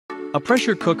A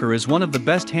pressure cooker is one of the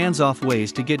best hands-off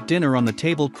ways to get dinner on the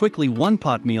table quickly.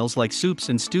 One-pot meals like soups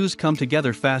and stews come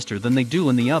together faster than they do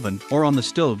in the oven or on the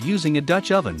stove using a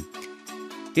Dutch oven.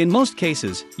 In most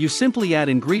cases, you simply add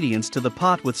ingredients to the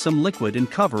pot with some liquid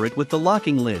and cover it with the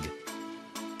locking lid.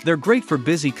 They're great for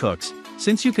busy cooks,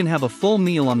 since you can have a full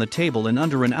meal on the table in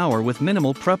under an hour with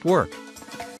minimal prep work.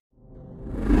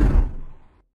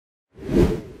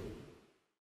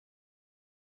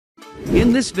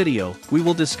 In this video, we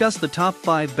will discuss the top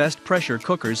 5 best pressure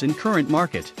cookers in current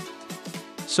market.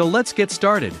 So let's get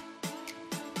started.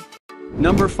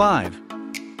 Number 5.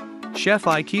 Chef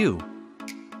IQ.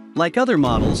 Like other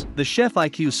models, the Chef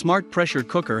IQ Smart Pressure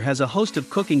Cooker has a host of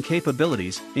cooking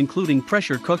capabilities, including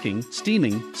pressure cooking,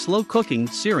 steaming, slow cooking,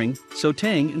 searing,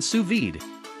 sautéing and sous vide.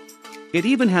 It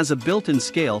even has a built-in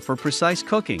scale for precise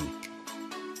cooking.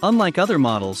 Unlike other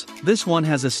models, this one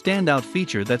has a standout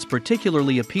feature that's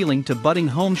particularly appealing to budding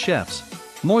home chefs: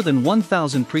 more than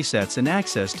 1,000 presets and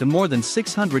access to more than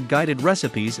 600 guided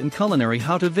recipes and culinary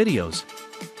how-to videos.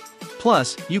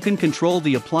 Plus, you can control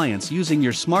the appliance using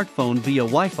your smartphone via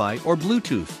Wi-Fi or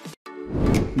Bluetooth.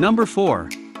 Number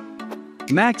 4.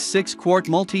 Max 6 Quart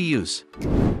Multi-Use.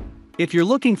 If you're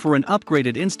looking for an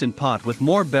upgraded Instant Pot with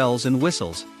more bells and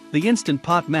whistles, the Instant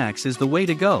Pot Max is the way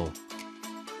to go.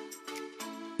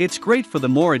 It's great for the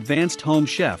more advanced home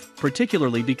chef,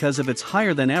 particularly because of its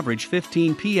higher than average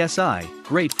 15 psi,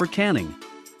 great for canning.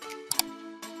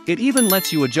 It even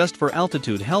lets you adjust for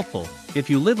altitude, helpful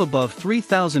if you live above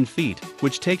 3,000 feet,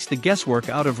 which takes the guesswork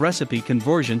out of recipe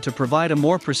conversion to provide a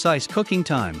more precise cooking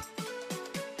time.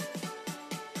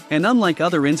 And unlike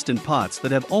other Instant Pots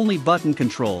that have only button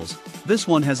controls, this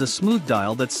one has a smooth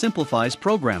dial that simplifies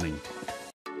programming.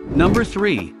 Number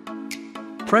 3.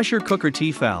 Pressure Cooker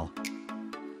T-fal.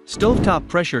 Stovetop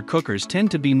pressure cookers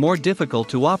tend to be more difficult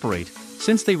to operate,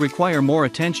 since they require more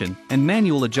attention and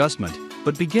manual adjustment,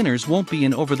 but beginners won't be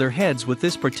in over their heads with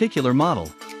this particular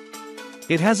model.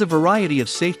 It has a variety of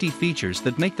safety features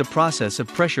that make the process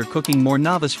of pressure cooking more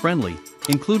novice-friendly,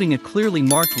 including a clearly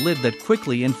marked lid that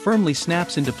quickly and firmly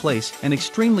snaps into place and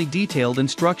extremely detailed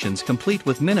instructions complete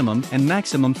with minimum and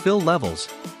maximum fill levels.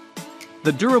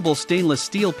 The durable stainless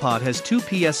steel pot has 2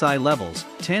 psi levels,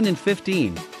 10 and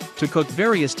 15, to cook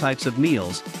various types of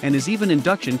meals, and is even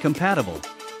induction compatible.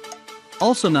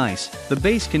 Also nice, the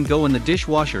base can go in the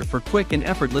dishwasher for quick and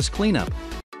effortless cleanup.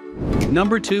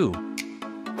 Number 2.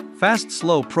 Fast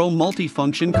Slow Pro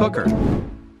Multifunction Cooker.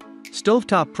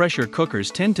 Stovetop pressure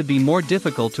cookers tend to be more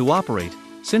difficult to operate,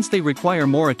 since they require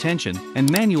more attention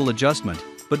and manual adjustment,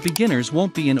 but beginners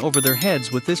won't be in over their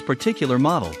heads with this particular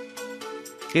model.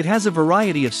 It has a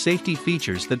variety of safety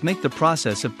features that make the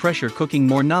process of pressure cooking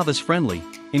more novice-friendly,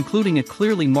 including a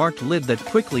clearly marked lid that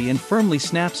quickly and firmly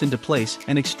snaps into place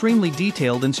and extremely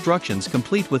detailed instructions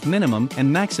complete with minimum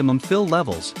and maximum fill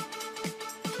levels.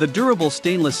 The durable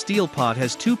stainless steel pot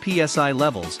has 2 psi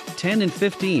levels, 10 and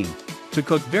 15, to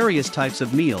cook various types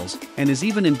of meals, and is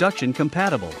even induction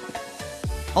compatible.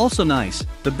 Also nice,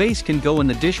 the base can go in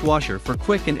the dishwasher for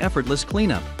quick and effortless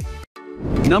cleanup.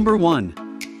 Number 1.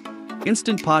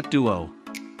 Instant Pot Duo.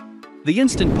 The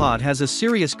Instant Pot has a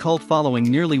serious cult following,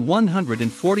 nearly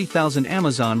 140,000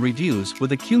 Amazon reviews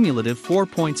with a cumulative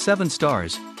 4.7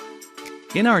 stars.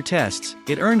 In our tests,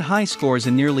 it earned high scores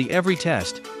in nearly every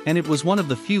test, and it was one of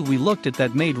the few we looked at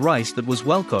that made rice that was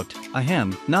well cooked,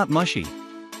 ahem, not mushy.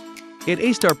 It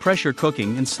aced our pressure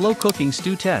cooking and slow cooking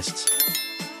stew tests.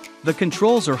 The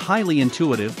controls are highly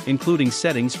intuitive, including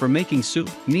settings for making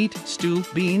soup, meat, stew,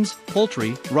 beans,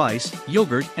 poultry, rice,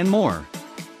 yogurt, and more.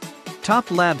 Top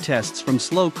lab tests from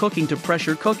slow cooking to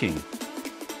pressure cooking.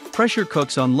 Pressure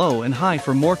cooks on low and high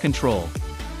for more control.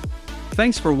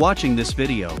 Thanks for watching this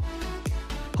video.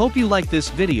 Hope you liked this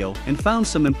video and found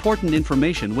some important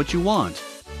information what you want.